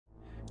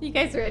You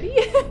guys ready?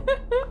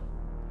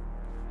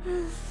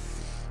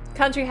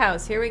 Country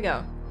house, here we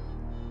go.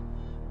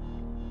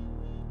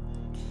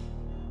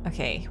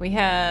 Okay, we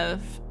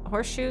have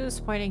horseshoes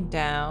pointing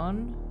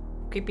down.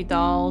 Creepy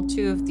doll,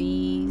 two of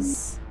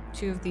these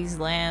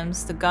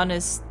lamps. The gun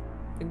is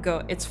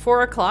it's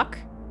 4 o'clock.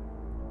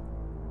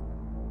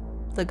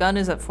 The gun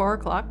is at 4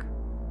 o'clock.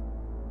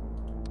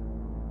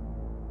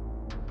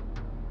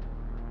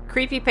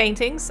 Creepy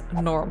paintings,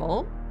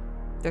 normal.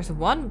 There's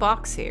one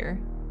box here.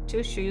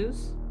 2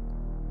 shoes.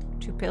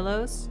 2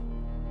 pillows.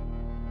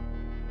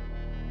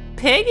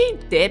 Piggy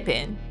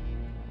dipping.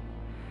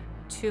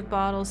 2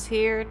 bottles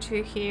here,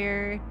 2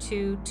 here,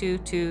 2, 2,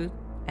 2,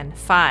 and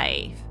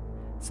 5.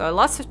 So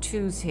lots of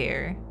 2s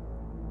here.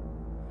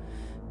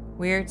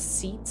 Weird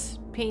seat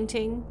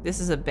painting. This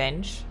is a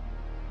bench.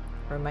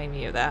 Remind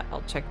me of that.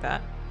 I'll check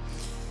that.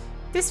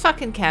 This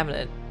fucking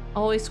cabinet.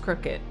 Always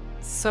crooked.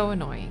 So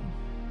annoying.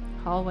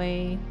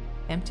 Hallway.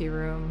 Empty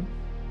room.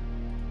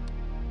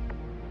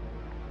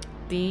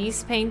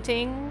 These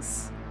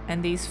paintings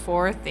and these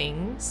 4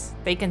 things,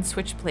 they can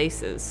switch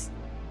places.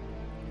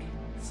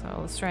 So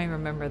let's try and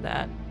remember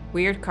that.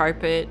 Weird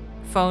carpet.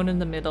 Phone in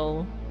the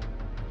middle.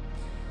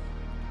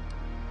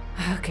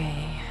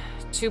 Okay.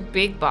 2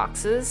 big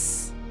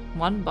boxes.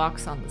 1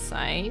 box on the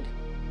side.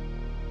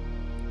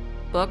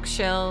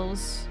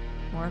 Bookshelves.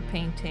 More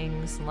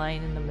paintings.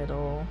 Line in the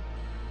middle.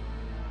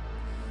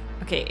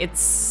 Okay,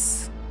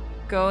 it's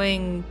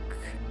going...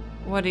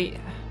 What do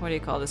you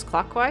call this?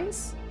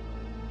 Clockwise?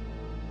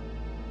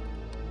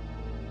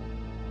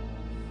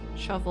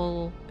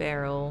 Shovel,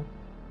 barrel,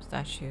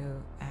 statue,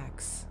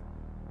 axe,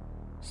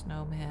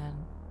 snowman.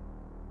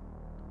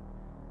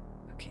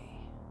 Okay.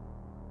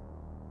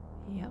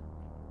 Yep.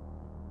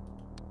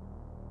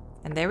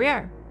 And there we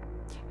are.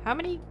 How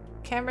many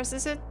cameras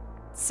is it?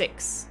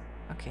 6.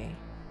 Okay.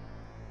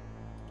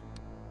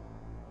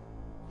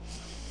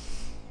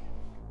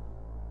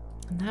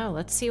 Now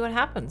let's see what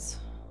happens.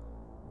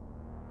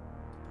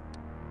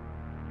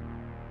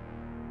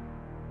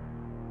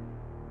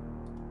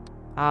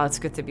 Oh, it's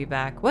good to be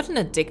back. What an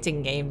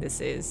addicting game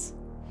this is.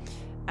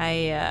 I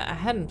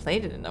hadn't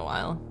played it in a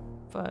while,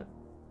 but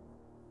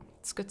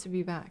it's good to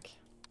be back.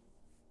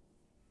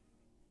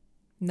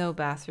 No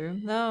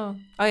bathroom. No.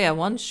 Oh yeah,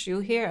 1 shoe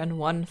here and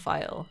 1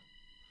 file.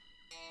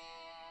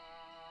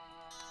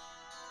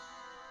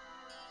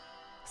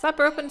 Is that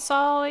broken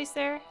saw always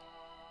there?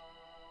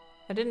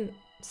 I didn't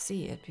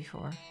see it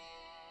before.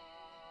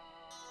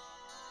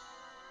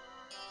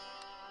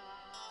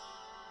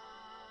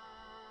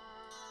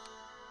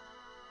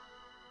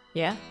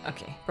 Yeah?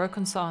 Okay.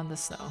 Broken saw in the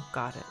snow.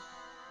 Got it.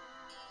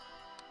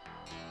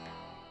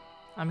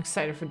 I'm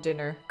excited for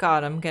dinner.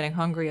 God, I'm getting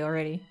hungry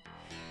already.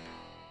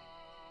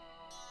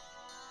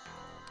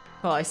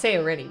 Well, I say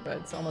already, but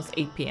it's almost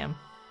 8 p.m.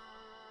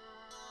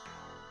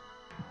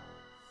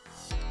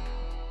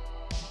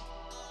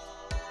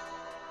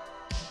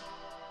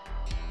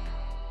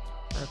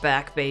 We're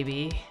back,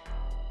 baby.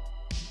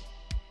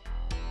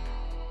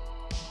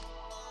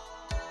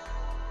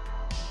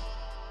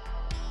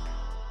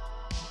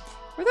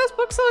 Were those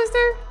books always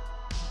there?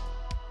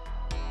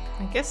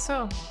 I guess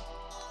so.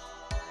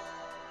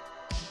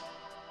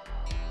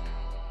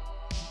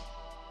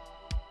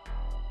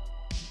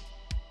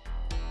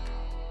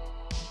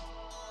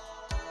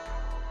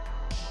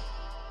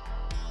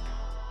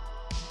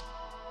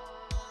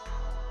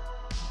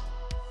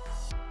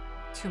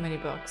 Too many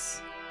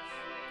books.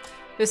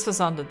 This was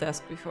on the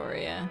desk before,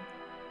 yeah.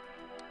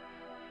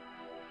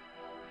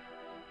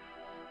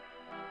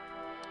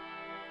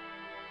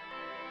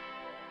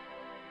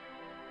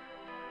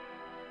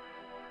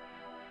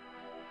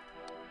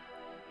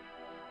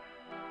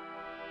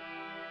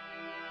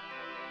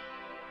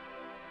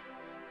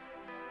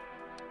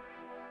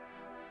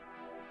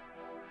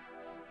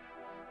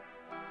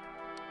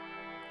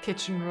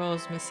 Kitchen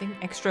rolls missing.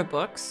 Extra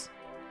books.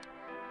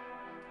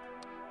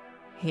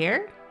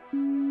 Here?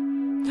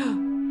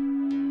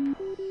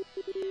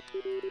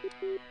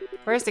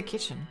 Where's the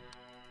kitchen?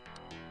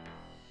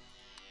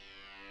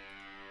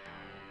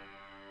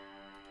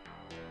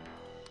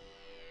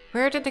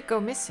 Where did it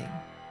go missing?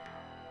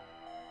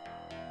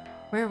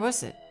 Where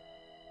was it?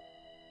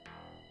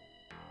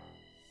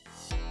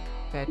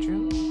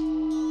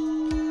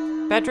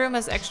 Bedroom? Bedroom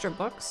has extra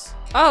books?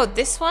 Oh,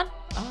 this one?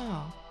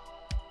 Oh.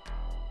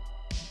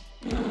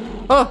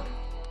 Oh!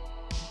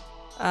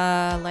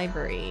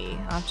 Library.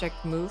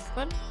 Object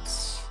movement.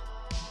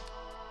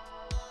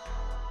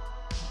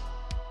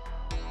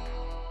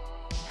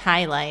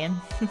 Hi,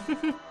 lion.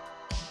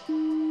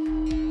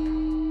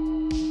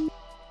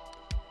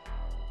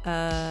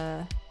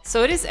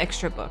 So it is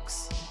extra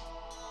books.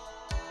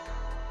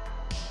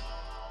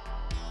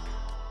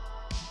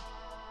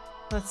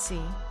 Let's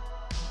see.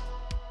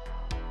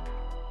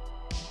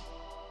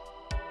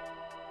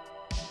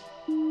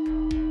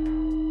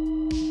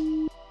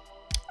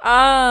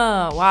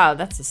 Oh, wow,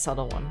 that's a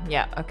subtle one.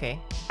 Yeah, okay.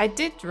 I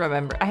did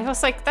remember. I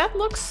was like, that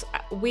looks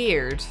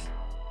weird.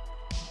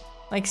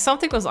 Like,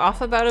 something was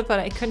off about it, but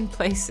I couldn't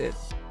place it.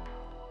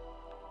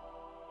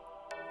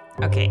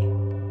 Okay.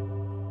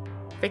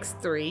 Fix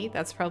 3.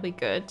 That's probably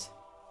good.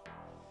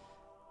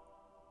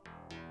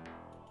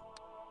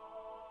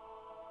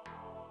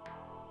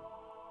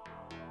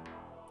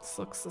 This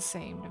looks the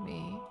same to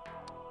me.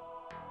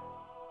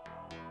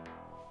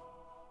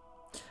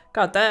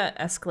 God, that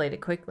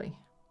escalated quickly.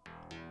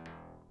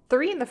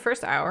 3 in the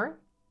first hour?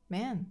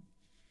 Man.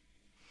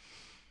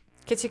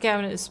 Kitchen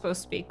cabinet is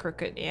supposed to be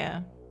crooked,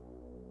 yeah.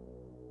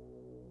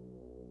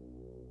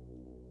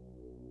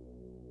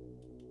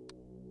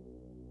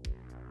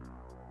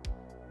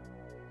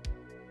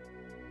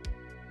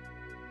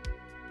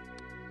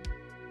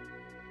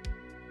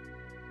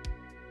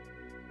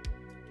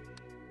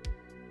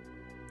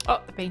 Oh,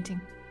 the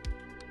painting.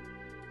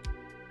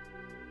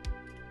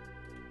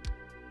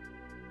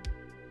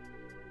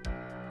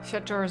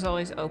 Shut drawer is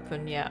always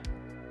open, yeah.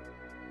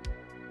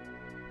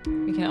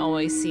 We can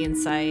always see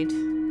inside.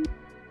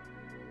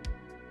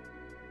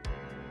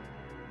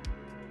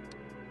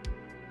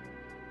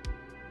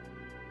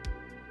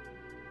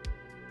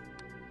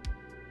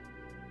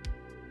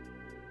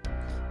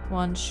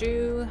 One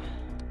shoe.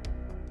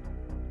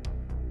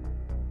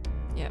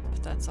 Yep,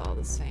 that's all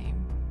the same.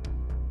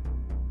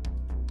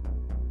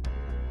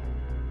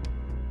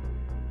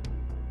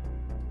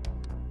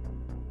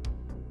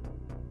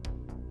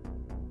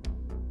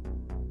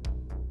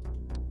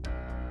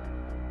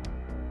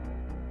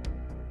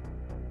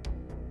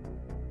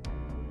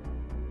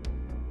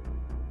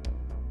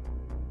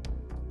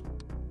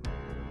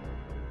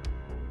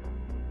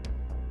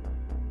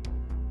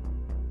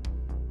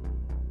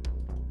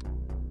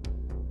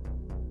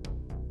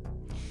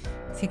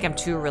 I think I'm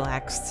too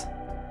relaxed.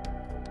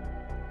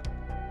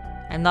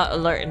 I'm not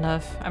alert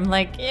enough. I'm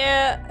like,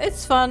 yeah,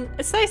 it's fun.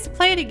 It's nice to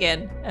play it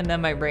again. And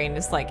then my brain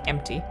is like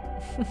empty.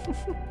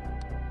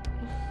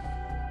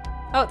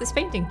 Oh, this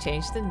painting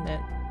changed, didn't it?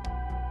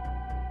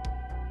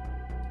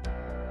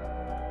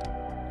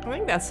 I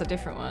think that's a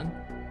different one.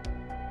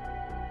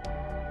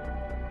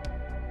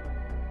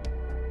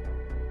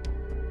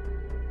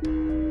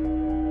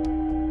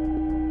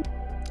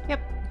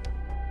 Yep.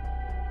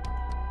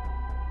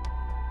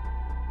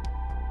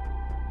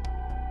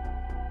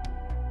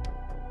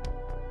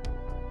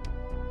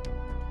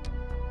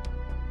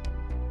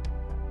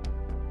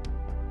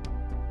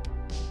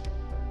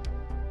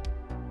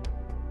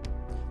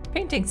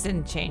 Paintings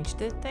didn't change,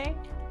 did they?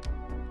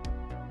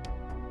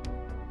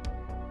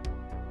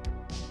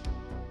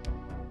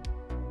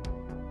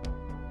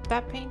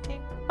 That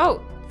painting?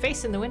 Oh,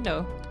 face in the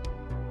window.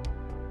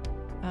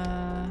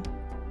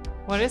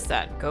 What is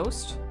that?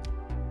 Ghost?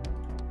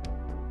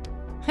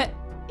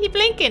 He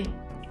blinking!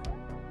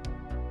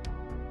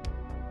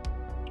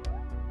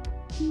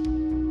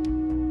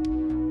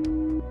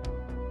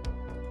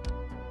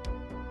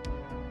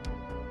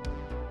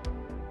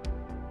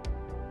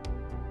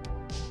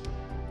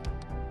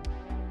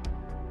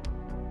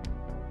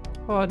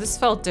 Oh, this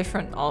felt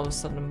different all of a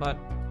sudden, but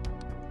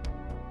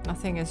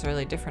nothing is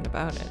really different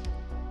about it.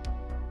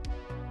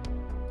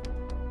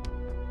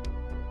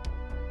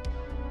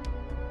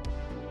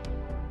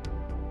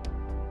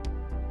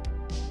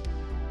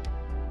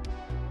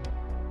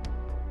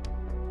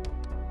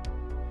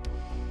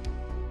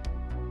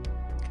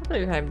 I can't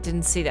believe I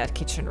didn't see that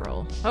kitchen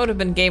roll. That would have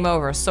been game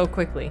over so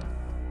quickly.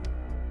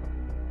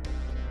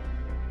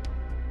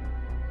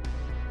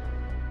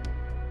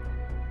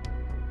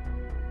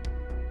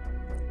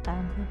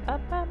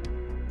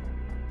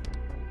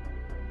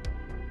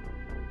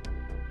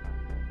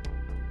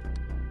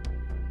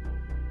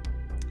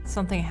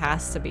 Something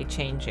has to be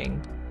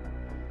changing.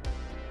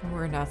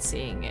 We're not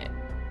seeing it.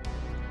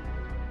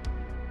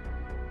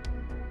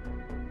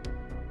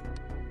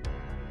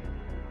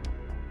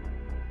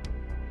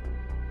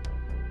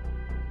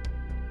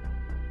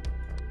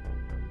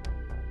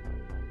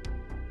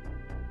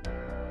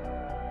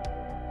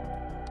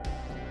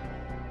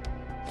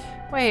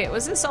 Wait,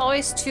 was this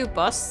always 2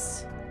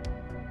 busts?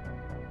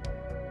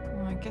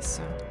 Well, I guess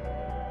so.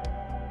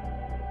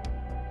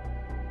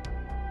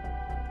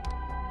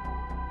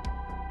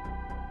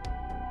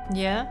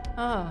 Yeah?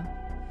 Oh.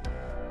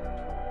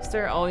 Is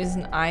there always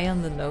an eye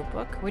on the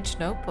notebook? Which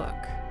notebook?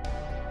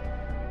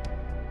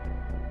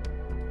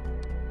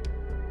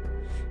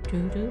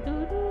 Do do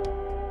do do.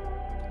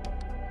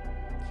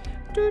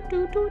 Do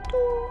do do do.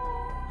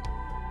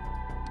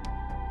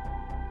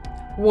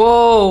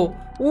 Whoa!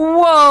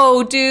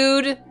 Whoa,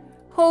 dude!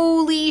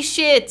 Holy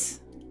shit!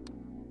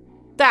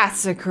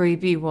 That's a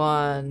creepy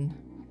one.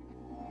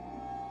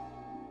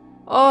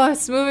 Oh,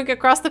 it's moving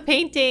across the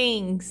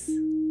paintings.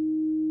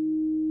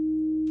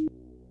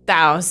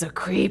 That was a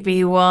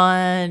creepy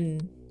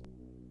one.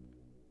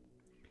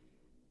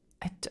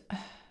 I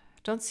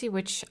don't see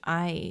which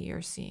eye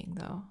you're seeing,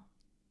 though.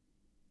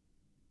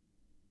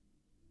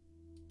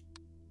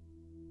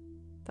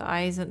 The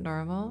eye isn't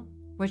normal.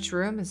 Which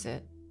room is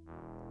it?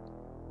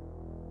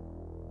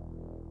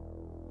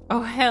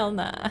 Oh, hell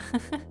nah.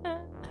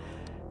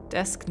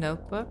 Desk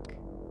notebook.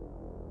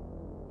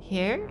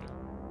 Here?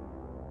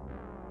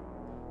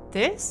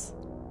 This?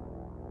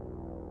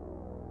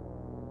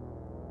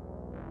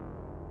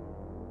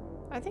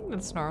 I think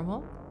that's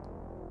normal.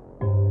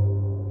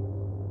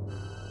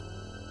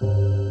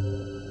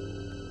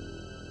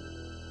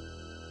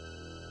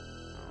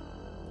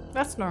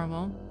 That's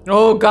normal.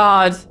 Oh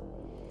god!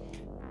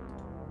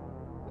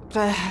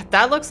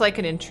 That looks like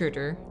an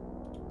intruder.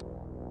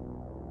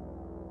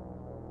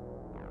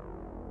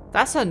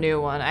 That's a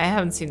new one. I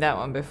haven't seen that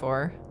one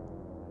before.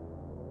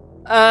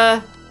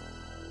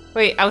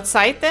 Wait,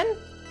 outside then?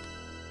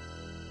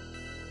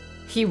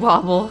 He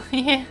wobble.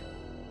 Yeah.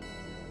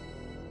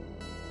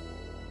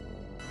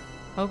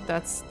 Hope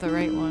that's the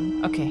right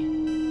one. Okay.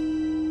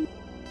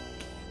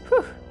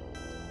 Whew.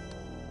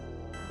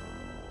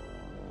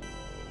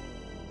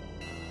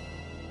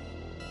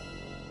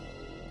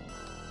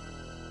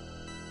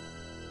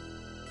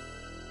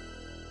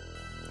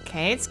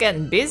 Okay, it's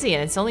getting busy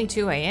and it's only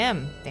 2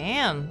 a.m.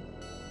 Damn.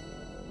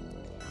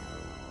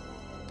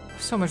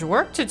 So much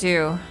work to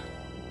do.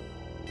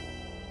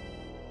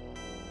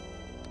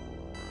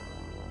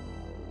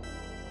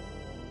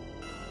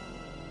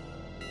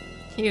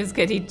 He was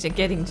getting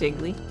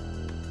jiggly.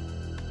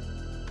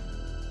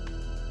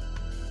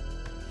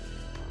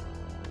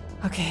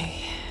 Okay.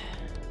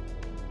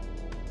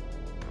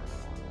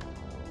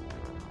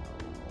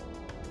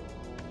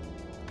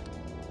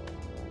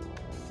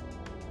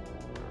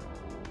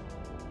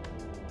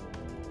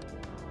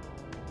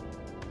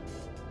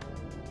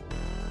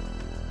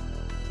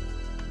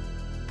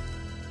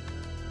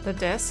 The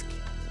desk.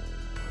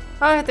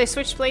 Oh, they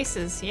switched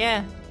places.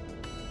 Yeah.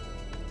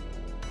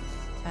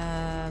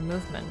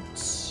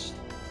 Movement.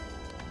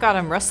 God,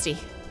 I'm rusty.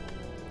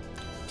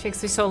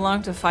 Takes me so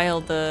long to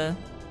file the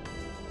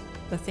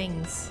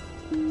things.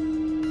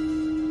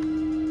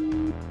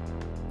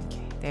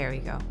 Okay, there we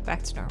go.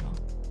 Back to normal.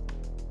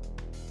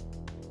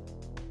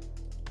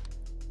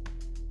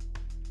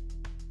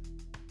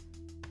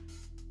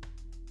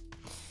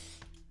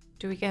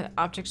 Do we get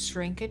object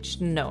shrinkage?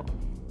 No.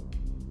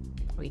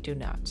 We do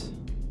not.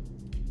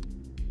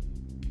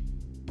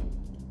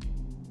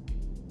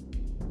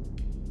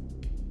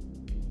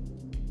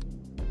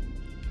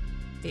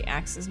 The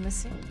axe is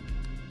missing.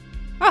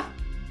 Ah!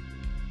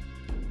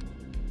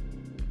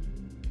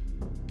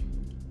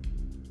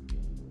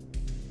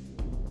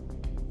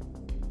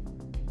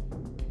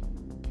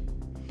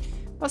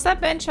 Was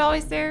that bench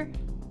always there?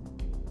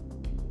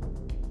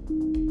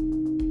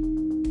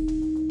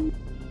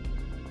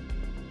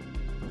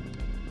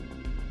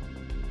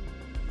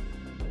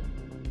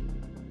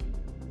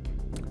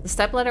 The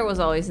stepladder was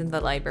always in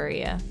the library,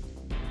 yeah.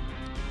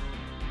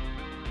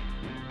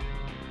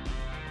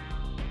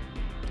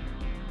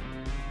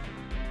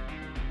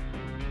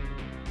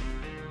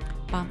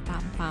 Bum,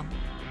 bum, bum.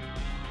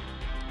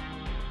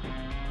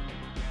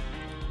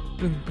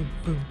 Boom, boom,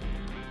 boom.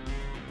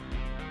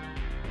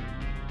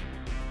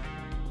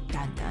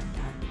 Dun, dun,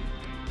 dun.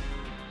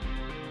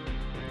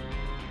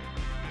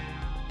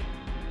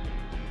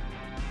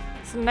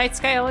 Is the night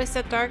sky always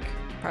that dark?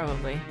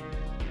 Probably.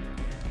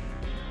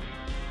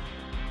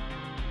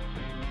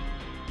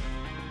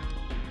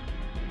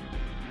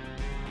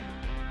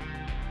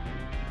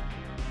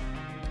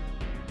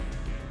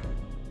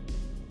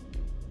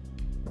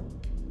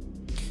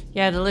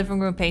 Yeah, the living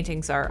room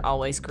paintings are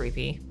always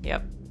creepy.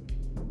 Yep.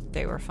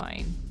 They were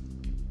fine.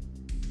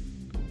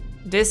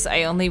 This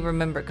I only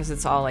remember because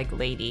it's all like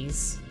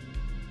ladies.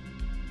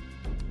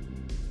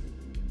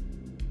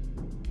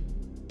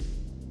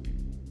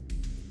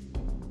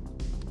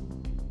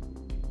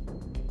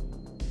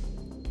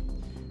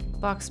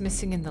 Box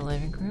missing in the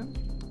living room?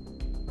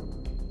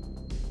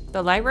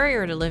 The library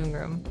or the living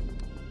room?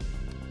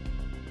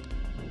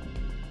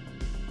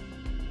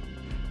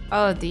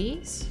 Oh,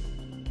 these?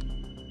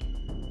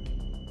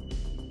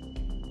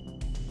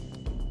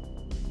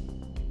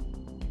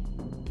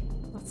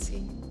 Let's see.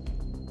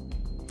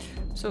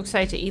 I'm so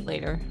excited to eat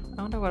later.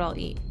 I wonder what I'll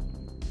eat.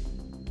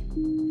 I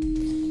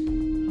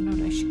wonder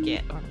what I should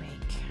get or make.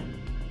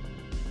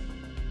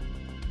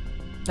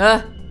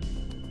 Ah!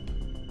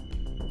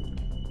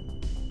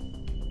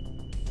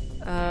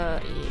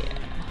 Yeah.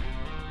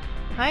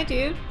 Hi,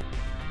 dude.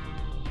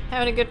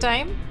 Having a good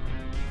time?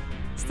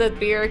 Is that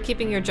beer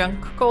keeping your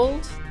junk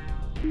cold?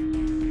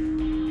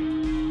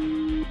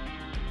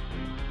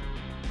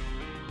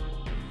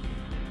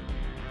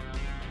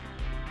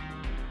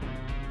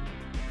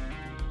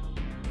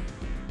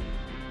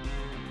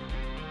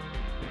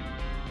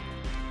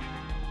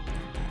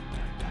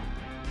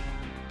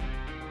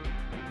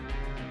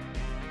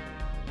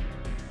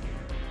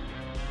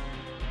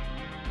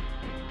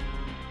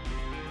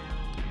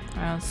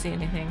 I don't see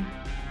anything.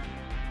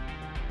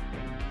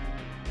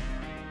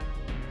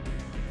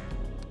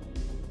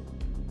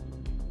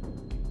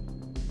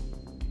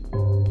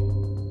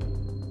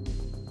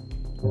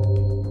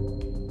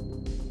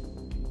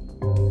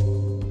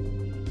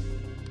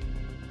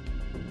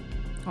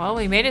 Well,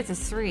 we made it to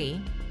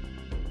 3.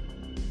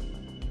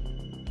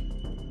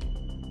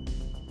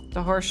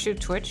 The horseshoe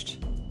twitched.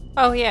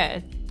 Oh yeah,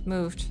 it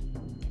moved.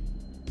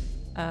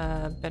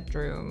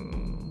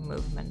 Bedroom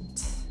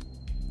movement.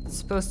 It's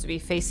supposed to be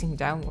facing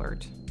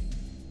downward.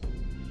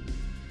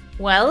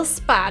 Well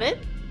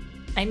spotted.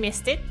 I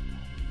missed it.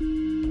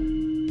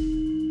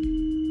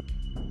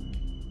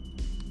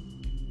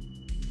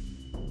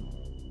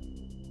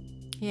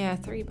 Yeah,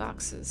 3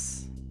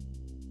 boxes.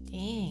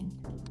 Dang.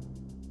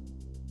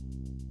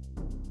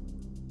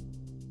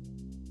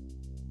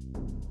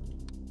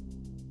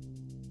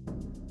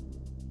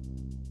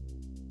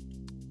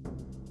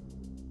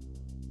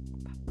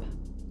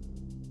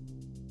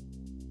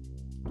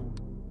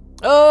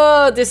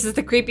 Oh, this is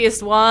the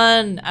creepiest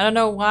one. I don't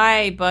know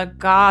why, but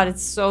God,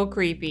 it's so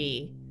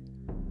creepy.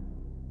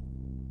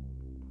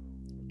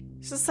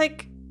 It's just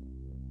like,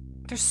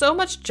 there's so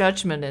much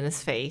judgment in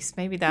his face.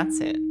 Maybe that's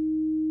it.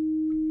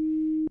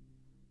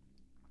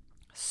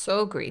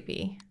 So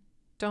creepy.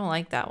 Don't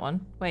like that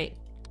one. Wait.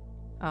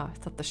 Oh, I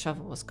thought the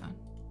shovel was gone.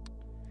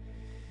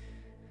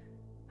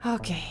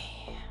 Okay.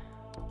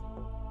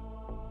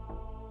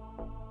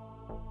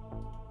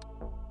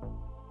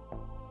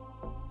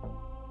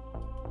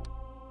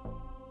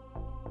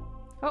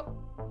 Oh.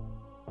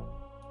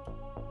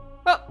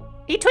 Oh,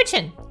 he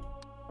twitching.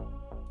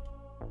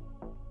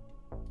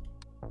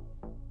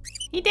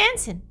 He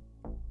dancing.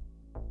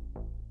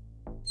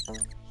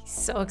 He's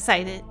so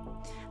excited.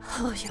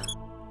 Oh, yeah.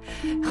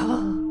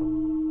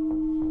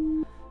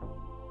 Oh.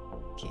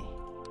 Okay.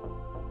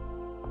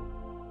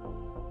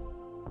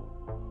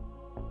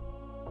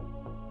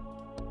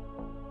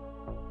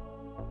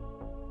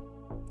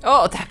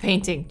 Oh, that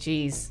painting.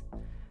 Jeez.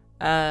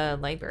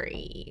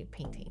 Library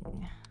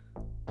painting.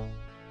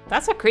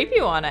 That's a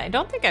creepy one. I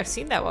don't think I've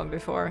seen that one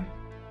before.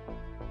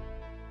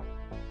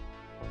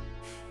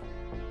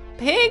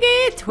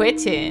 Piggy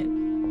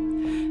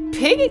twitching.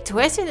 Piggy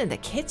twitching in the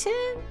kitchen?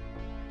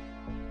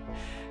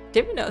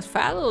 Dipping those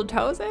fat little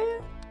toes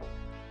in?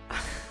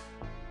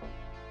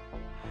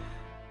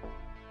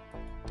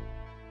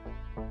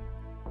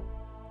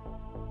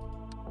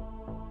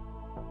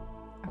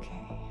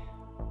 Okay.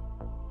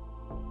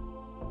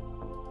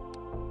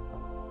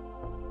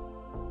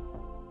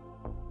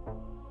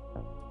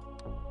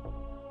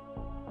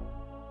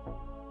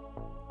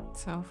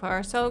 So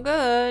far, so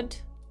good.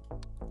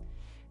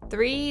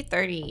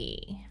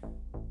 3:30.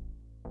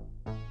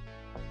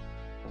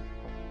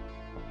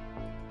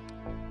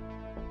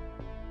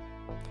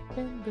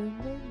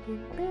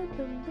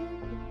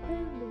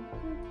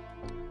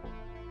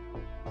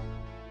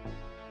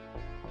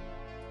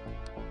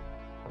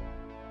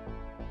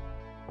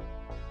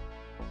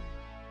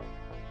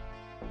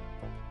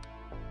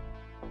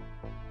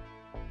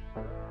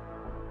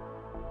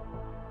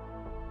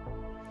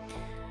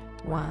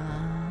 Wow.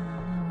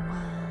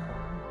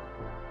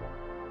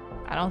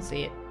 I don't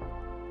see it.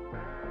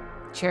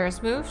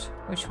 Chairs moved?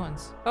 Which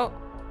ones? Oh.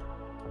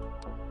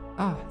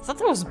 Oh, I thought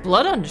there was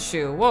blood on the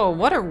shoe. Whoa,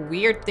 what a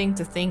weird thing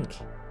to think.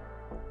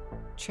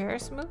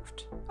 Chairs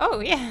moved? Oh,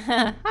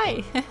 yeah.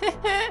 Hi.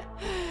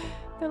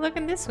 They're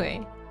looking this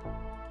way.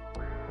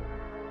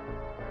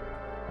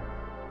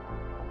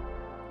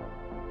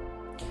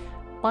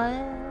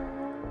 Blah,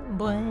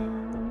 blah.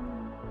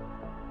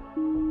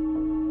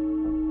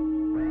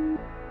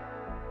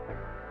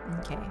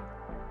 Okay.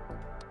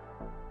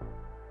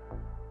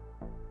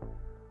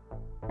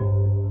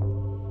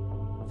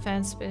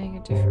 Fan spinning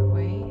a different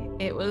way.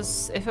 It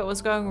was, if it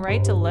was going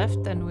right to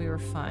left, then we were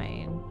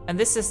fine. And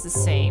this is the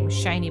same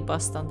shiny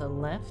bust on the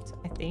left,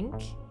 I think.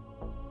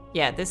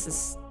 Yeah, this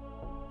is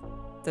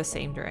the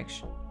same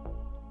direction.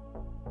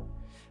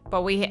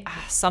 But we,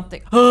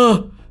 something.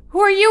 Who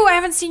are you? I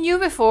haven't seen you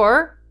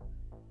before.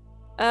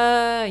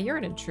 You're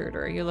an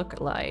intruder. You look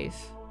alive.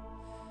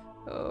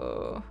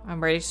 Oh,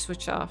 I'm ready to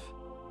switch off.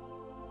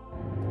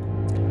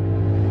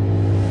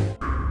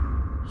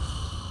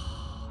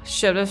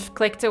 Should have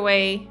clicked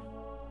away.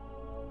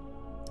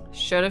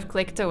 Should have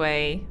clicked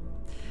away.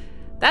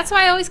 That's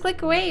why I always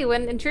click away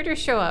when intruders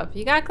show up.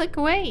 You gotta click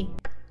away.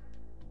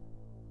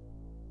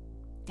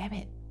 Damn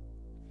it.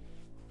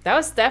 That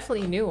was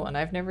definitely a new one.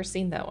 I've never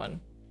seen that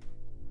one.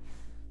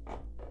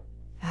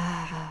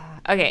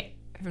 Okay,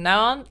 from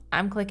now on,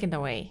 I'm clicking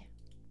away.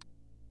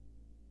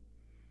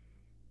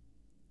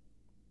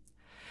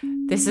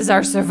 This is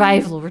our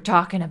survival we're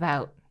talking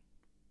about.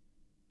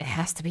 It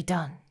has to be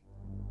done.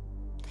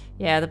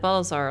 Yeah, the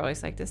bottles are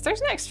always like this.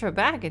 There's an extra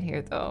bag in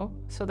here, though.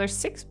 So there's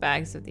 6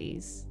 bags of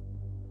these.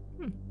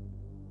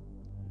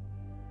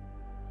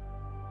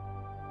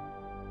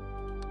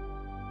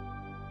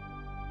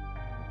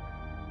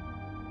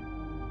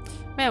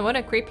 Man, what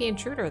a creepy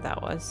intruder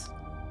that was.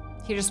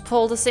 He just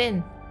pulled us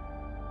in.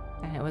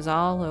 And it was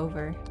all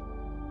over.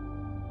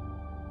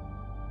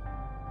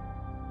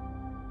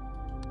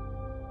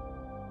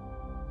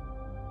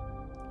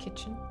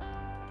 Kitchen.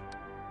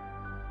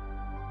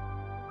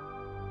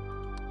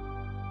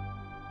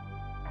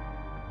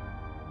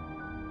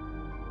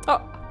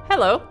 Oh,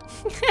 hello.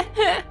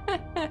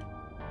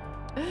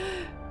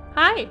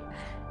 Hi.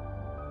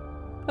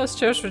 Those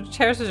chairs were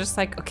just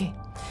like, okay,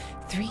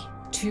 3,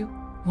 2,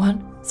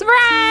 1,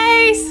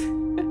 surprise!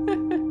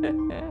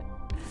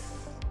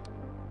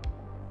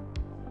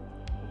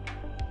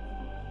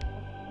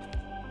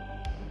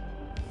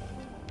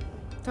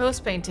 Those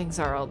paintings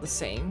are all the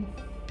same.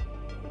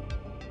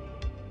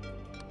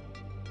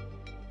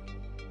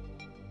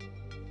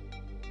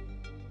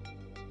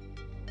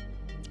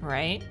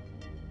 Right?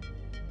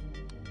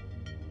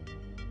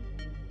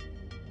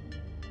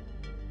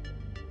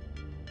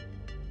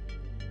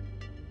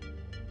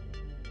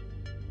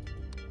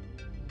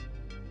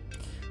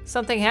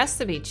 Something has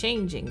to be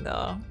changing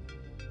though.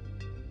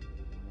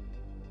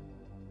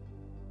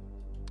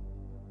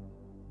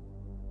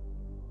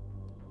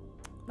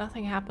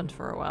 Nothing happened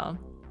for a while.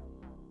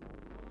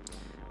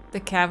 The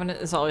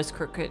cabinet is always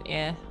crooked,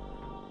 yeah.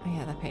 Oh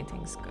yeah, that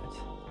painting's good.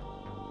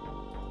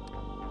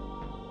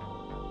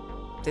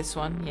 This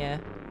one, yeah.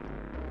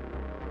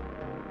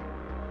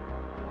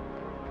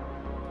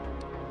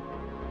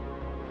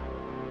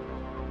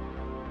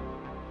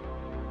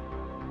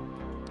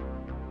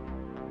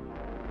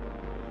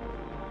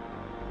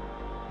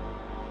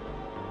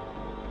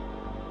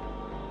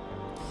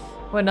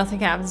 When nothing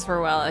happens for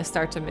a while, I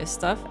start to miss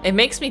stuff. It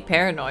makes me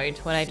paranoid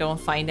when I don't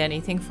find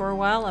anything for a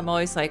while. I'm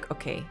always like,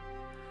 okay,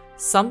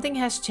 something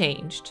has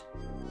changed.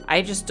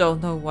 I just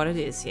don't know what it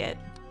is yet.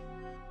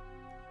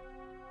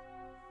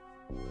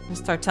 I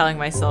start telling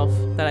myself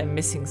that I'm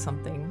missing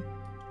something.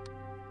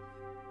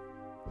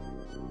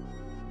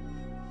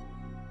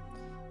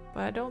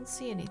 But I don't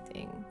see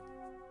anything.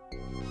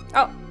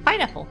 Oh,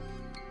 pineapple.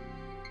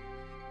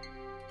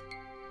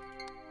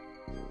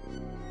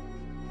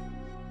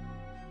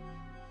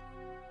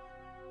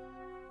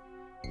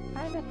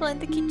 Pineapple in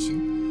the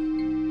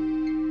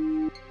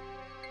kitchen.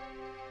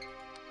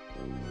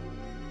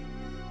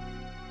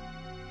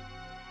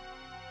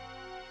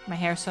 My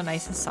hair's so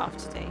nice and soft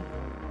today.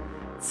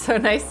 It's so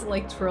nice to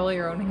like twirl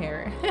your own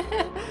hair.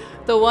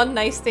 The one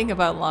nice thing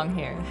about long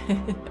hair.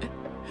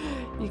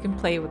 You can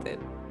play with it.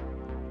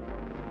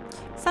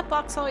 Is that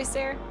box always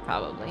there?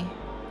 Probably.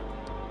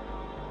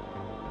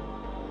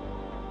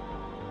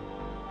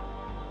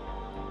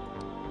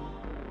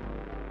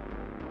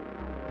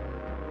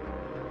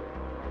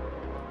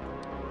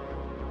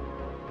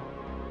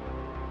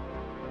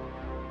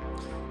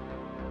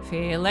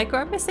 Feel like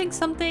we're missing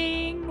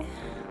something.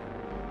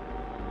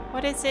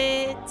 What is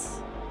it?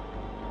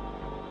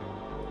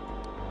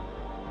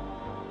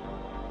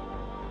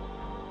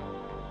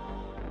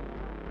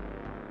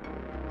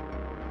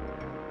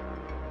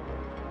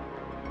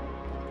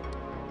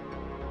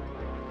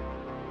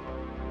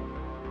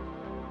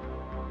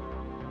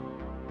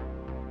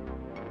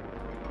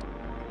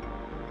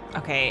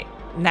 Okay,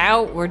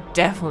 now we're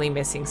definitely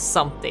missing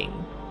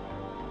something.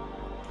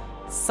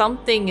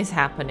 Something is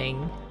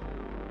happening.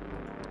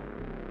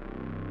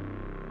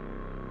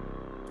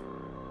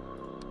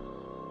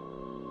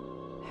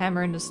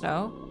 Hammer in the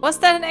snow. Was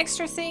that an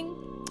extra thing?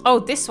 Oh,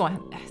 this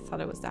one. I thought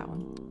it was that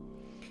one.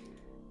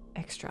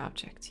 Extra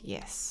object.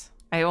 Yes.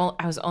 I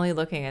was only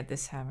looking at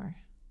this hammer.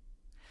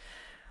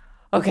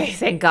 Okay,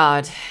 thank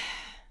God.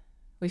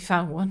 We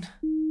found one.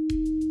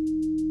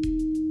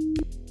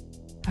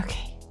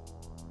 Okay.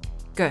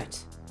 Good.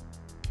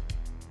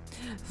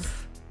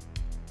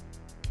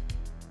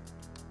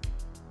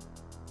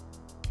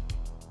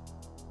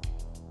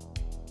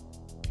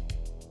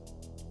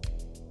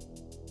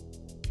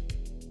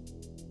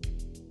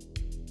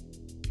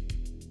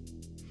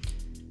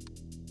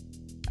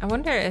 I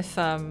wonder if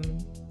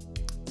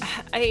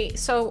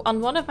so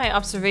on one of my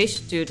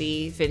observation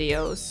duty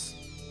videos,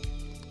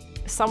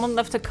 someone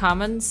left a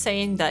comment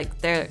saying that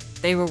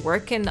they were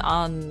working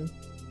on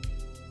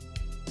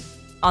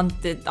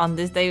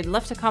this. They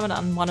left a comment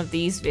on one of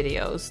these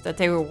videos that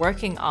they were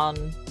working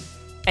on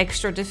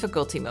extra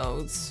difficulty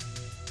modes,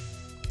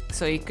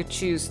 so you could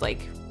choose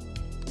like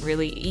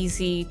really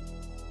easy,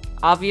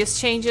 obvious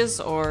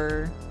changes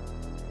or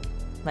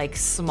like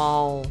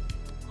small,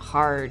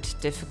 hard,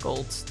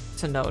 difficult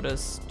to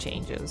notice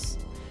changes.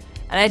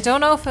 And I don't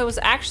know if it was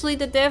actually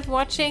the dev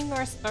watching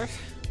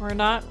or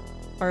not,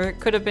 or it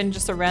could have been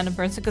just a random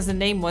person because the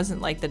name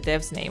wasn't like the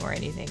dev's name or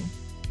anything.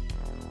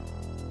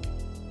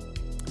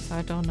 So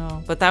I don't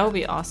know, but that would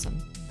be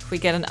awesome if we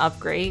get an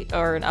upgrade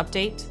or an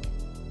update,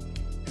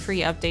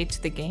 free update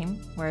to the game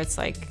where it's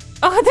like,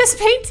 oh, this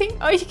painting,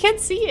 oh, you can't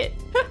see it.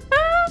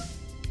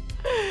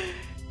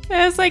 It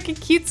has like a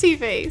cutesy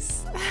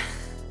face.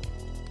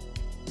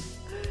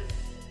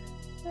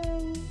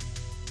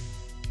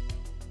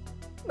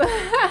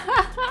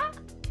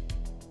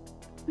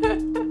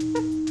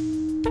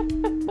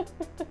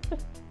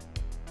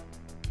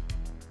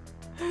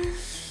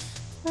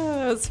 Oh,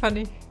 that was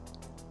funny.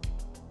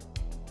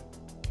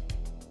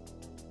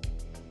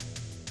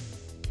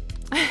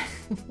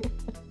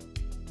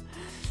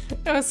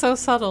 It was so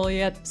subtle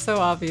yet so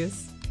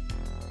obvious.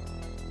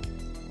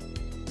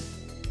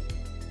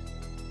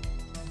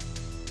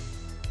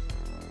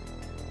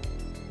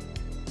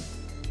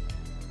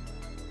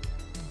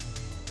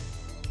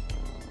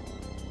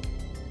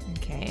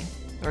 Okay,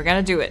 we're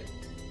gonna do it.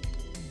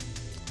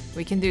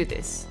 We can do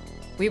this.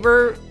 We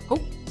were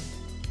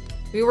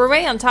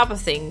way on top of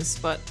things,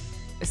 but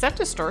is that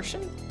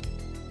distortion?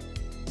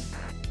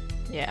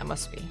 Yeah, it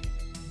must be.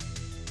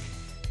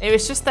 It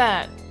was just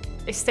that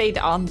I stayed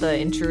on the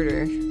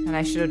intruder and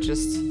I should have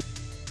just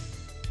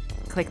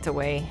clicked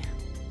away.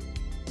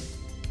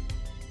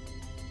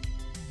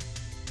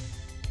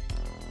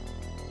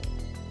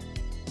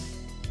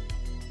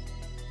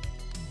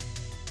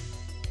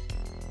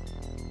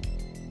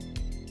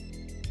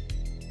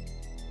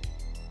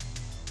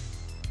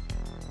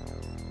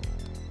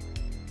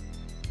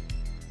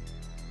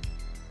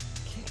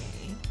 Okay.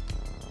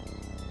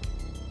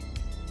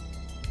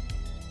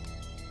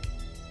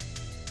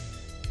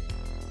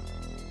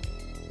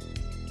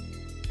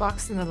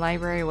 box in the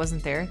library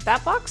wasn't there.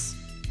 That box?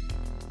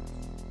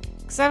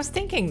 Because I was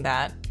thinking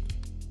that.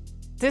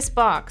 This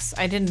box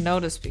I didn't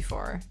notice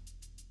before.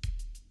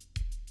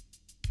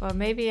 But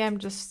maybe I'm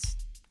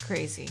just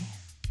crazy.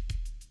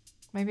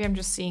 Maybe I'm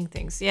just seeing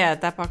things. Yeah,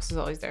 that box is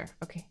always there.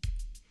 Okay.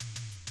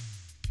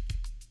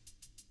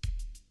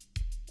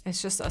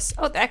 It's just us.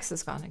 Oh, the X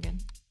is gone again.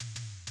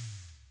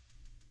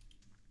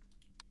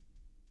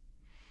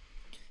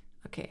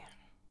 Okay.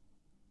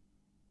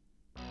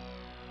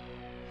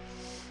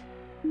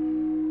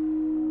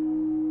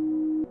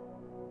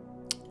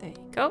 There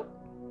you go.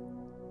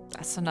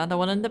 That's another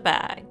one in the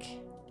bag.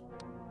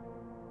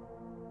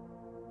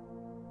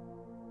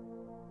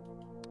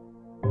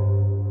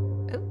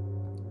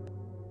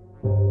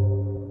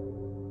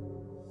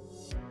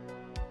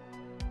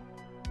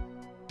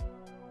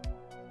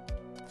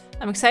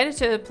 I'm excited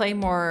to play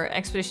more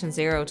Expedition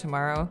Zero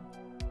tomorrow.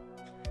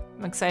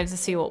 I'm excited to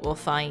see what we'll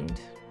find.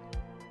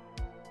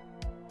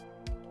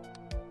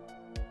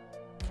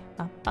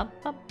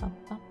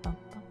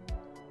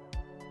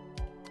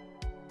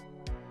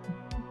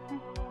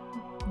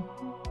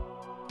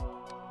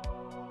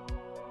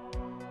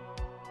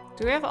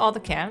 Do we have all the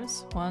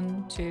cams?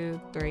 1,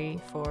 2, 3,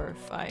 4,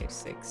 5,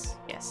 6.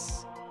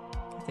 Yes,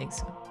 I think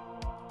so.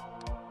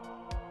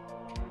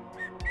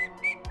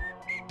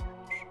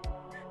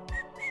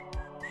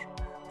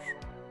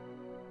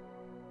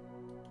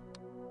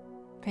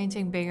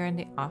 Painting bigger in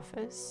the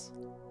office.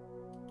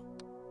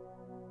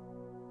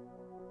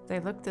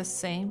 They look the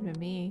same to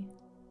me.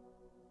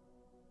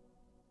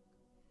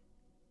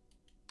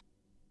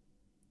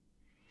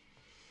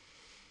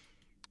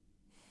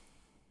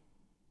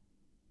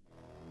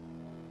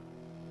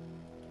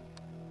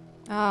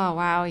 Oh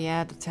wow,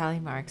 yeah, the tally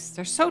marks.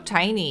 They're so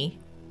tiny.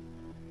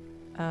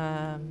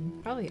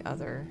 Probably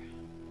other.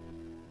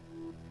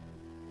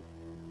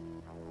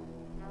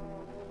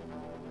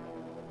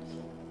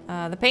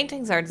 The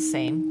paintings are the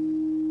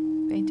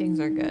same. Paintings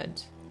are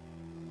good.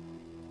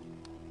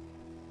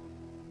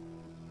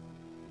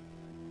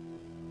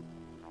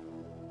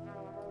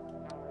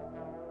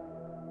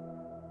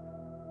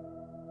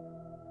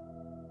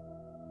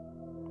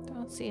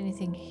 Don't see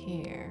anything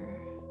here.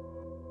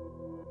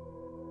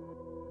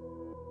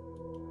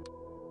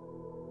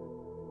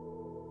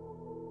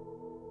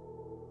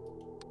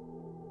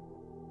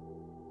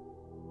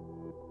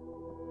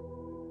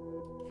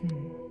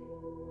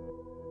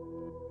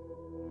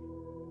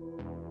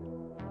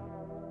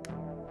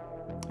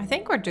 I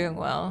think we're doing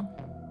well.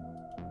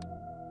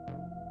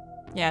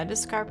 Yeah,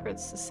 this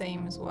carpet's the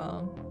same as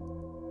well.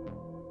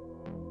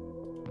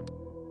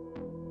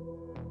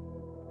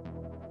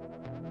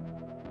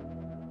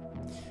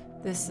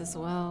 This as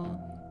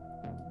well.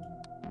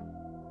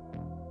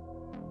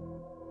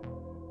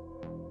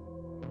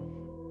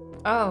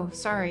 Oh,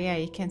 sorry, yeah,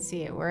 you can't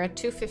see it. We're at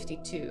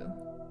 252.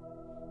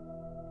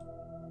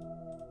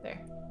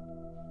 There.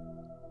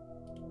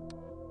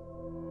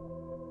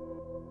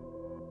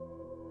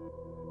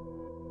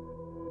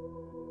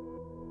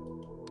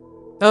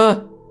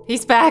 Oh,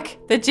 he's back!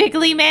 The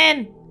jiggly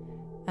man!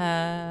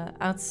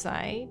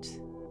 Outside.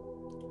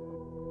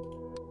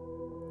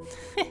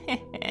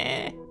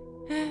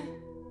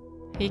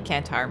 He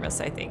can't harm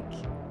us, I think.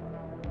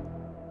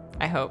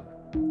 I hope.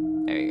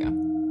 There you go.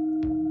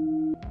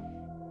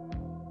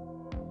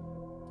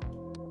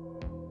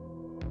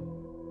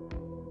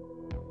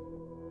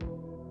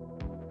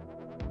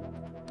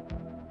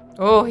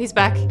 Oh, he's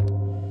back.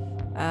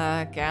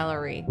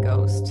 Gallery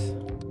ghost.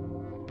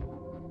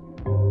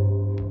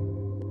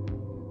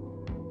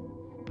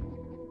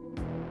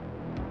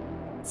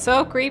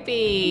 So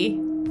creepy.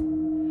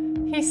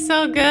 He's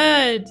so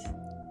good.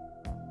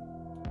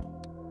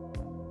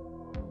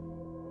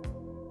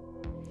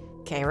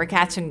 Okay, we're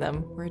catching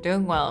them. We're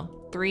doing well.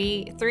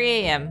 3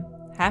 a.m.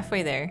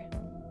 Halfway there.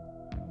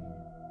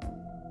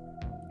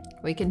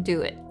 We can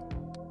do it.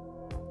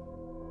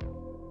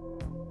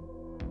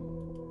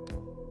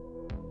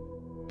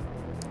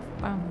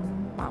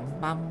 Bum, bum,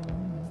 bum.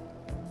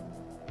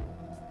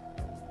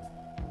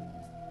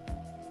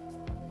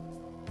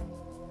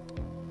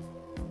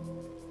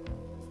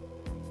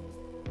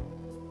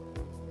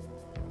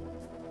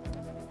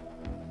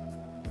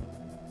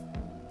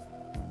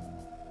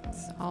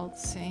 It's all the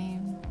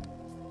same.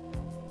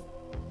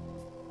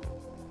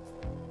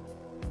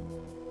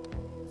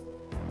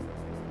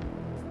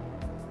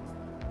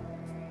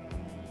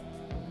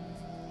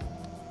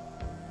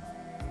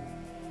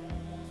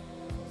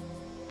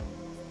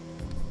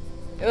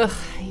 Ugh,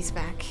 he's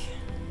back.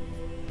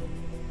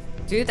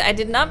 Dude, I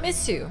did not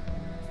miss you.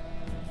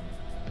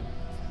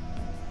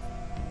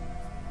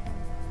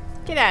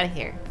 Get out of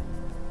here.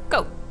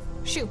 Go.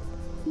 Shoo.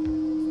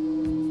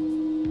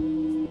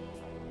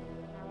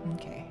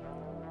 Okay.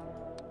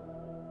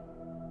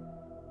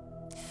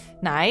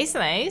 Nice,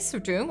 nice. We're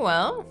doing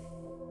well.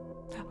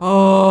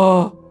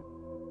 Oh.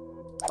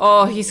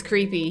 Oh, he's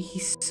creepy.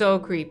 He's so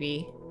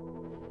creepy.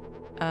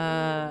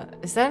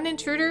 Is that an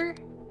intruder?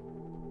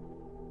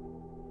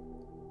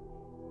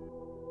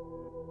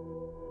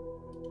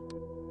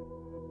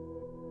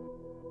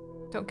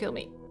 Don't kill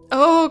me.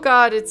 Oh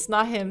god, it's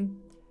not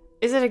him.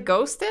 Is it a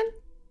ghost then?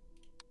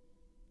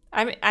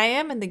 I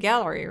am in the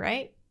gallery,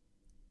 right?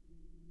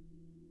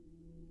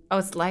 Oh,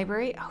 it's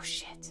library? Oh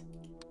shit.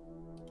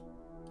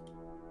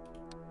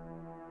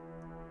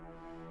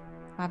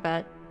 My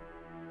bad.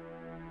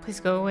 Please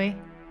go away.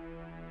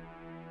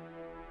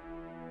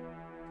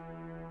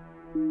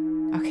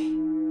 Okay,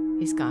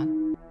 he's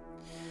gone.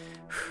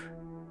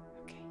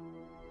 Okay.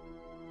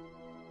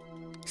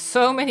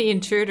 So many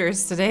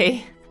intruders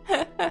today.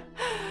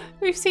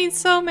 We've seen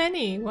so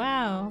many.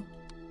 Wow.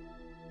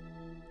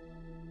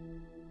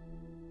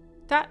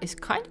 That is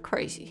kind of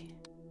crazy.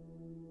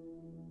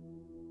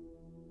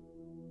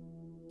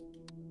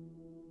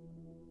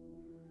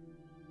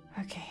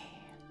 Okay.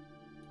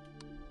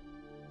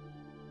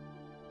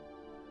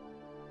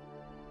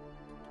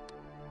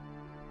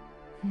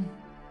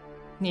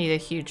 Need a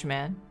huge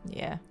man.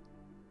 Yeah.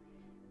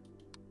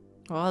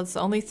 Well, it's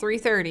only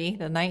 3:30.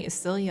 The night is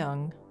still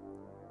young.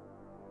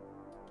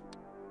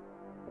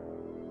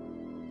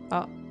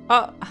 Oh,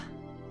 oh,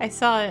 I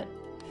saw it.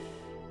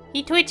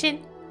 He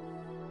twitching.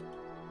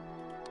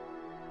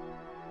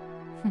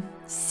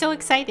 So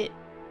excited.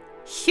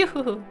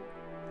 Phew.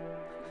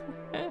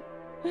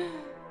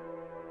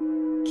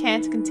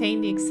 Can't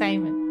contain the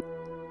excitement.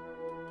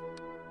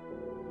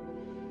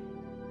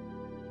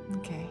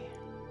 Okay.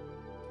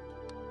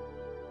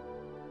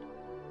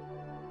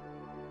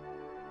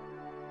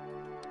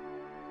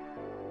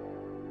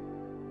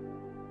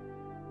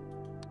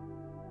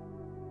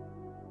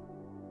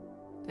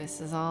 This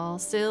is all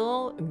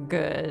still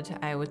good,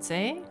 I would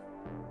say.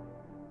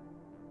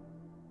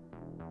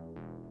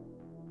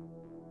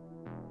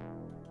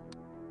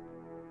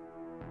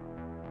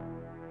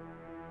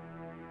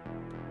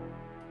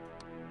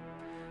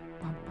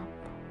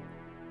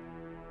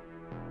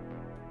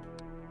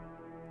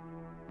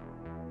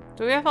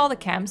 Do we have all the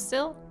cams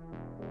still?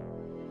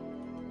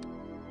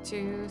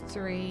 2,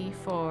 3,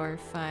 4,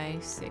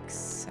 5, 6,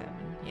 7.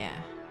 Yeah.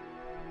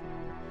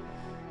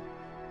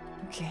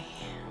 Okay.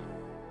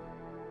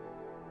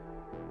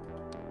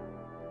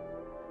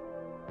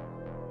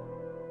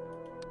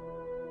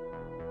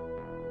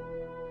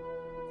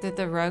 Did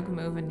the rug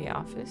move in the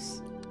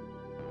office?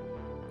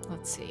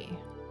 Let's see.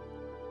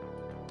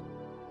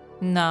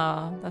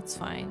 No, that's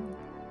fine.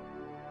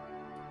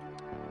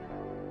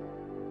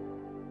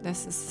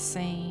 This is the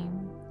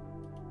same.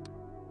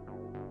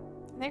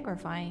 I think we're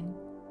fine.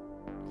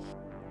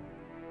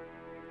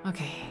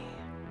 Okay.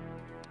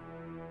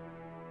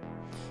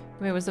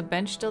 Wait, was the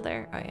bench still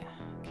there? Oh yeah.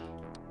 Okay.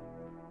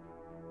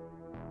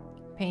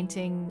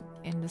 Painting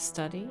in the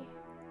study.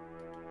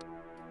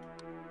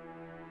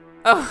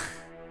 Oh!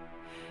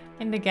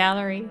 In the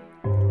gallery.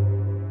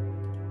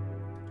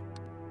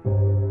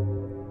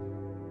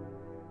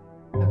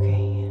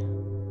 Okay.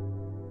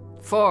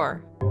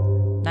 4.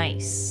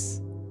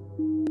 Nice.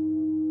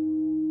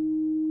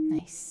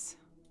 Nice.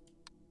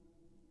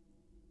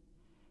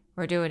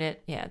 We're doing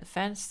it. Yeah, the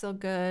fan's still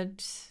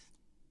good.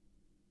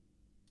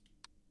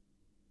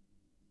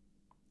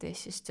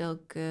 This is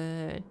still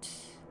good.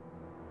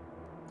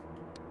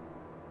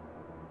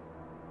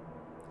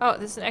 Oh,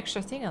 there's an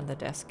extra thing on the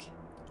desk.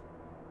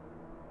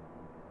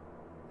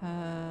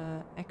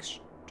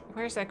 Extra.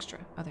 Where's extra?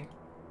 Oh, there.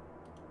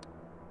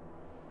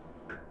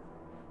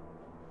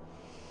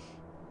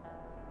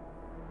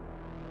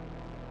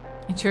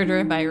 Intruder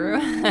in my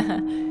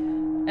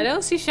room. I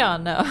don't see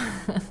Sean, no.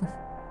 I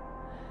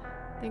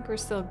think we're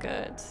still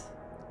good.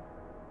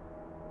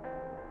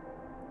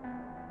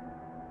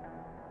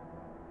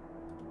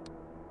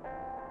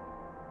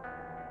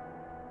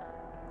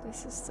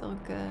 This is still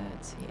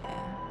good,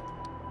 yeah.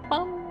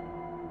 Bum,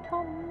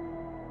 bum.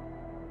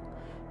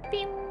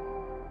 Bim,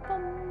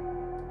 bum.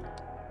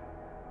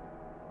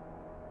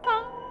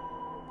 Bum,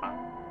 bum,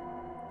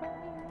 bum.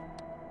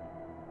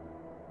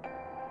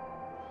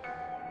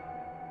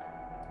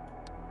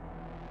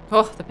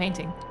 Oh, the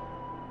painting.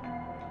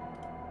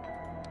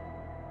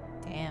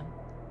 Damn.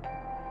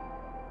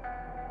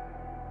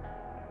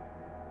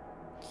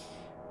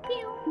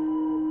 Pew,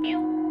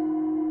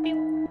 pew,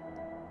 pew.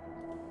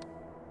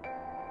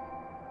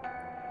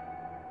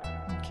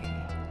 Okay.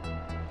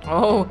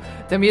 Oh,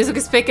 the music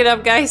is picking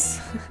up, guys.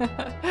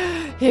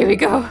 Here we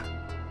go.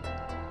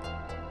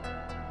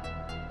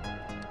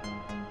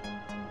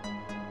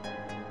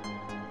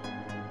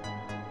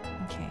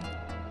 Okay.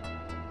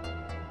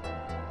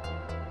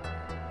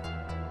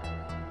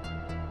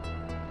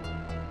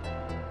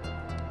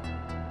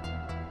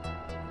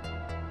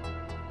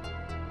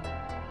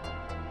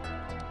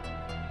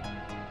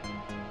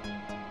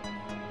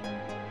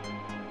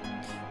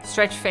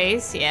 Stretch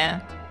face,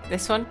 yeah.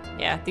 This one?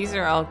 Yeah, these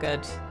are all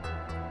good.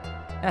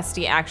 That's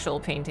the actual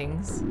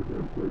paintings.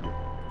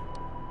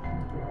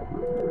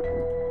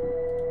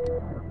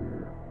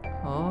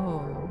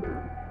 Oh.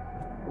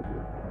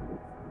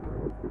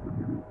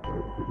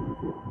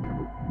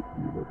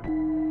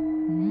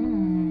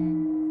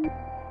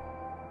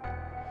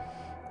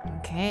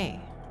 Okay.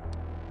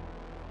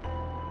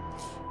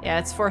 Yeah,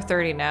 it's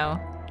 4:30 now.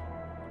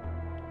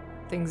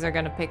 Things are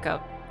gonna pick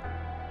up.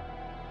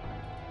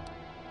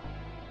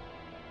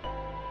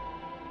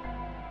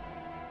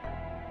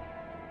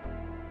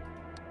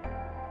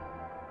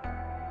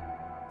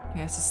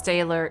 Okay, so stay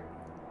alert.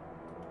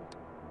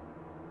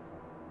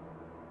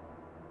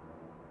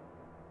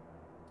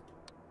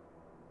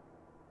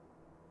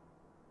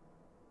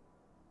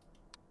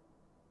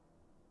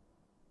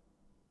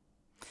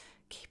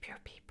 Keep your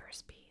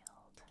peepers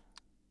peeled.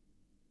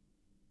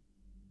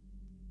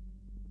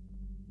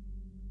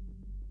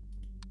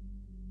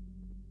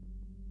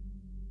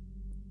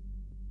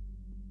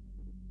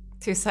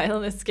 Too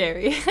silent is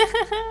scary.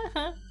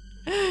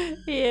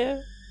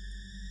 Yeah.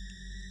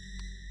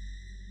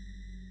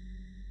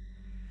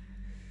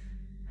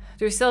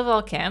 Do we still have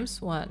all cams?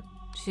 1,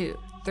 2,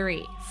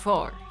 3,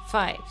 4,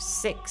 5,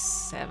 6,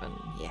 7.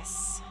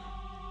 Yes.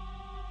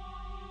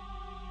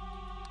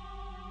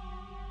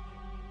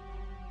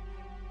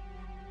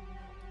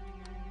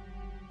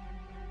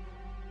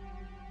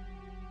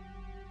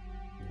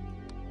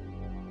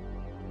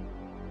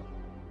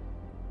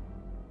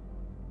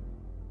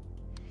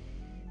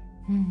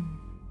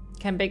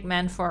 Can big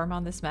man form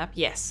on this map?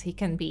 Yes, he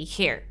can be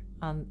here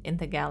in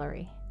the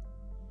gallery.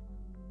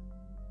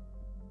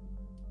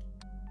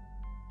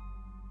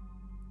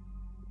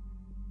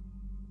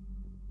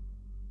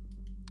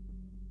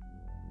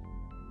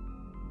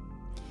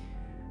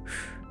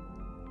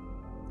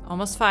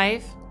 Almost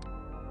 5.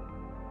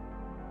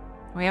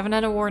 We haven't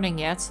had a warning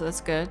yet, so that's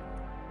good.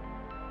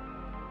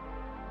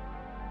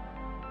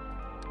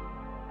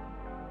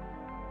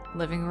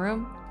 Living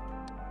room.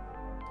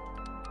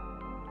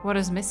 What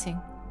is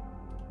missing?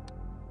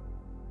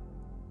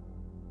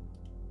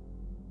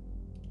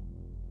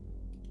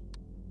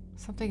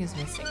 Something is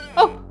missing.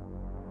 Oh!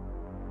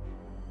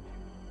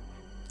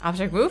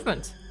 Object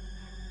movement.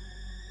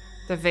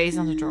 The vase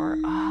on the drawer.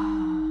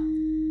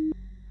 Oh.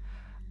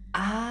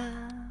 Ah.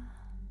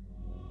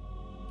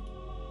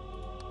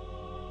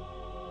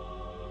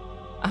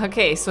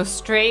 Okay, so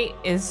straight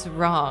is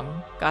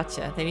wrong.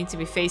 Gotcha. They need to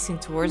be facing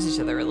towards each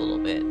other a little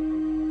bit.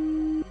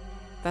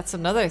 That's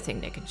another thing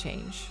they can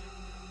change.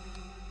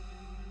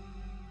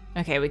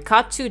 Okay, we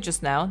caught 2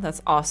 just now.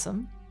 That's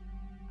awesome.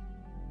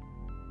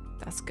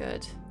 That's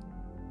good.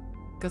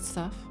 Good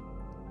stuff.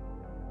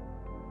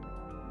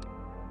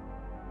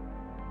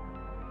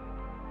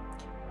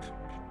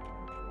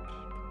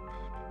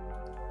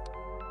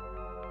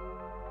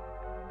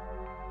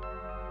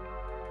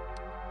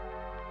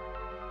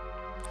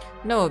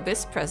 No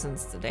Abyss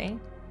presents today.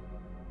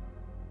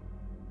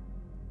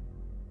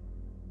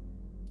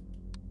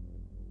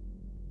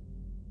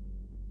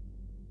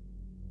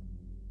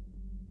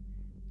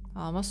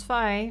 Almost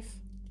 5.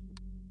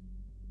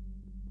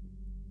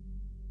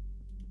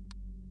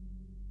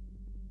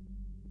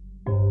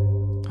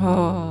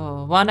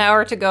 Oh, 1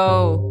 hour to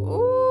go.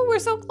 Ooh, we're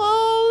so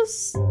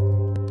close.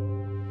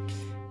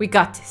 We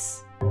got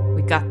this.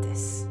 We got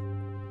this.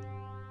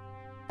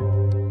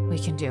 We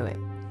can do it.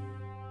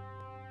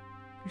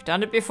 We've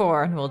done it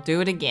before and we'll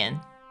do it again.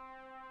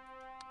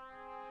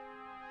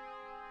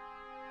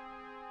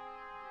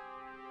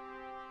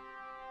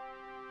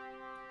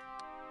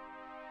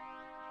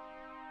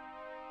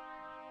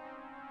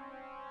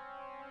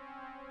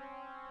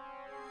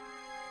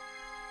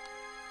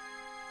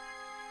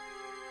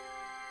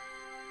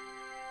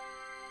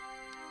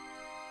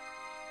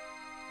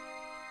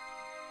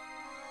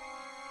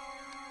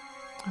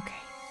 Okay.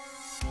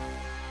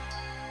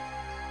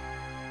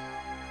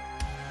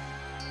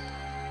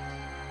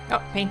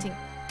 Oh, painting.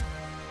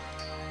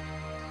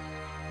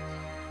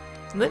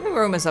 Living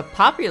room is a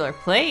popular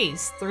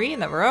place. 3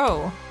 in a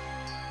row.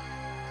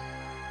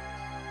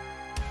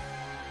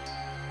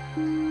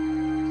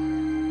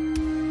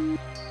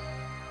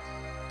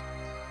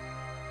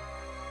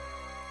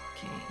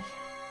 Okay.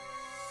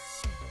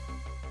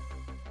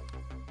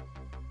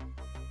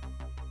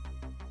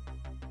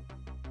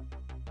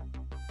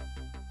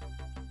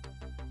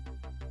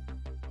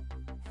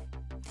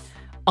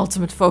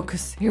 Ultimate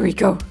focus. Here we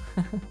go.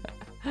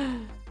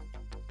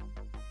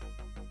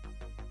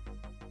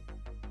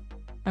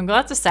 I'm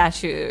glad the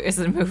statue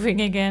isn't moving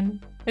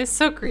again. It's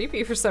so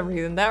creepy for some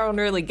reason. That one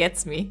really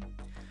gets me.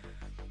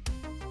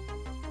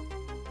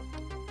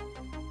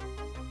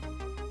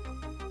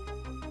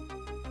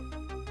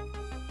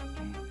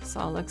 Okay, this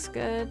all looks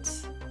good.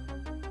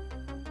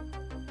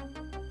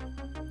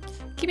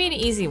 Give me an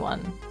easy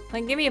one.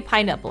 Like, give me a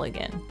pineapple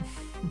again.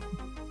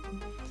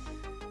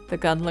 The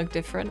gun looked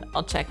different.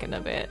 I'll check in a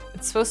bit.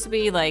 It's supposed to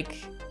be like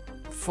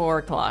 4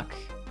 o'clock,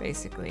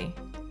 basically.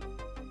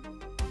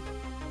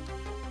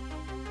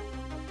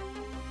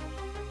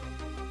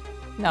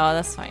 No,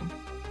 that's fine.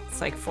 It's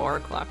like 4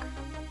 o'clock.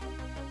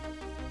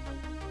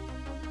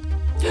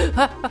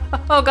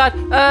 Oh god.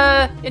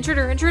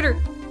 Intruder, intruder.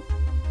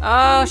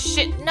 Oh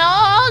shit.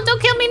 No,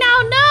 don't kill me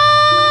now.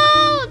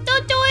 No!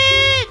 Don't do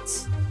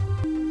it!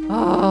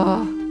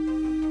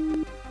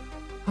 Oh.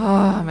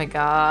 Oh my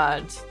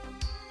god.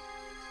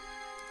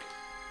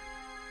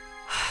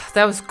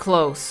 That was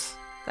close.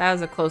 That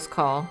was a close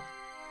call.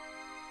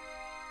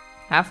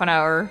 Half an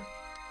hour.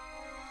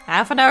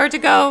 Half an hour to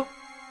go.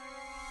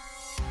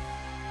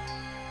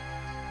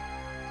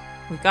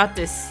 We got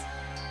this.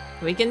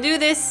 We can do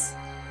this.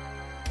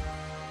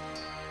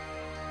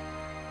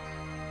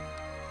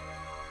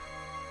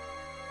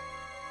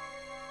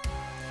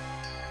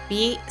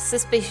 Be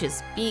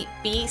suspicious.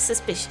 Be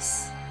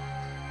suspicious.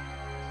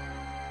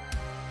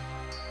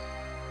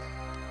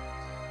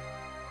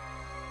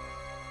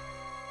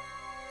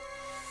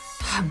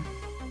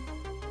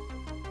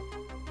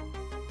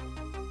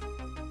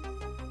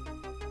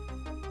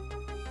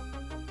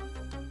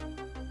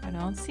 I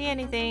don't see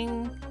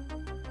anything.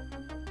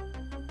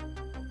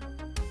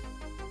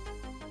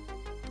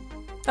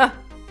 Ah!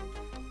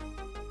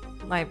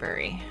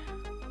 Library.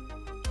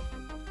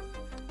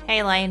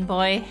 Hey, lion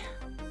boy.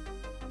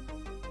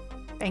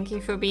 Thank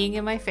you for being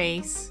in my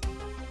face.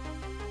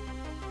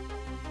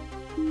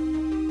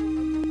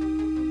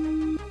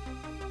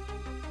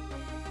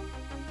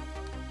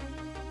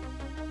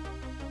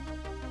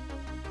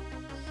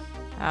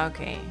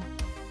 Okay.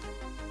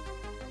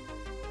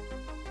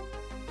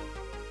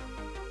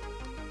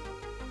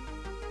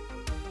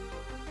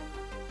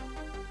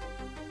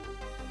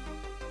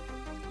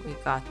 We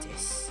got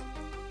this.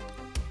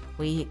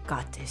 We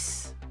got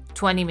this.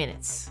 20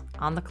 minutes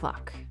on the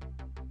clock.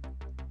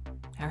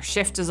 Our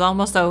shift is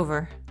almost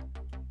over.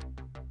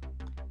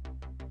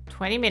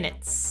 20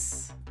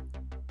 minutes.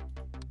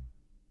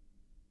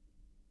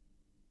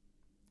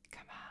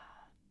 Come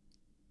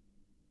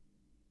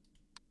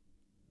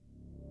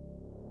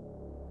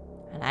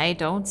on. And I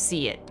don't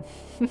see it.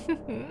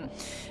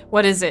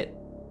 What is it?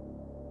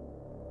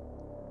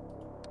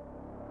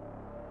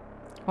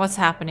 What's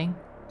happening?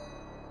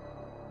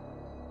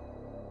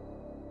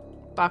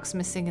 Box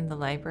missing in the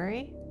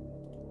library?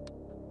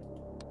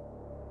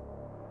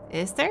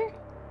 Is there?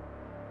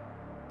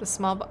 The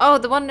small oh,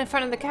 the one in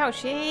front of the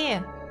couch.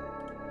 Yeah.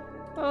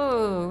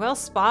 Oh, well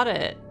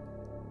spotted.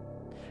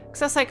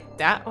 Because I was like,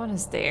 that one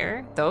is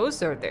there.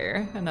 Those are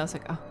there. And I was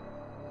like, oh.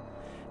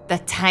 The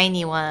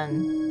tiny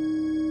one.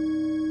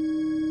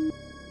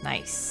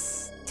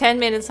 Nice. 10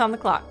 minutes on the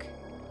clock.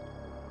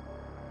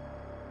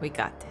 We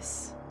got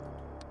this.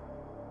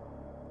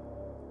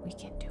 We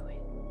can do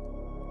it.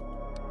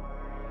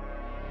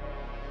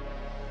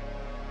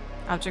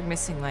 Object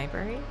missing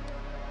library?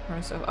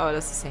 Or so, oh,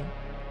 that's the same.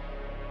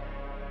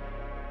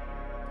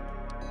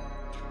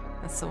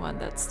 That's the one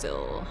that's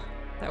still,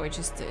 that we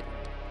just did.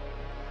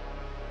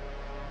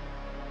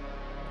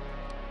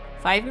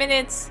 5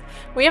 minutes.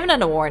 We haven't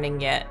done a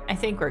warning yet. I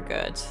think we're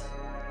good.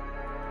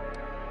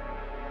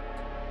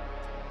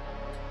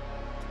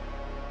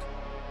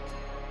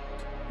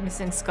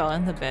 Missing skull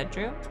in the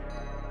bedroom.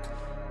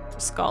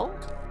 Skull?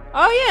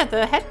 Oh yeah,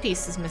 the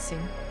headpiece is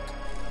missing.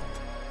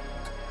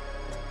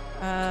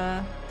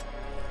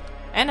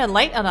 And a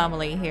light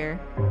anomaly here.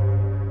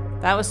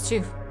 That was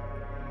 2.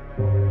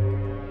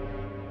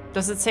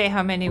 Does it say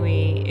how many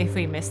if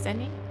we missed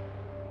any?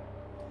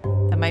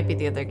 That might be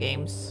the other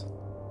games.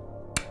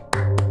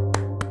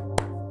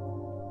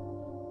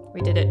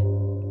 We did it.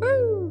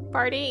 Woo!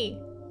 Party!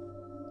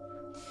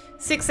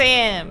 6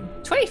 AM.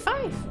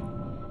 25.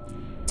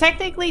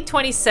 Technically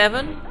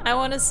 27, I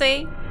want to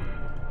say.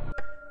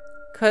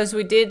 Because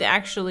we did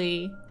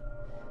actually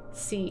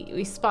see,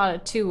 we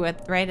spotted 2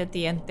 right at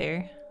the end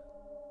there.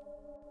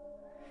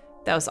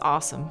 That was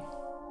awesome.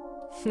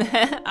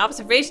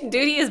 Observation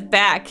duty is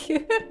back.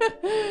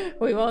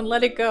 We won't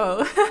let it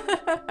go.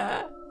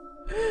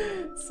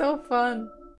 So fun.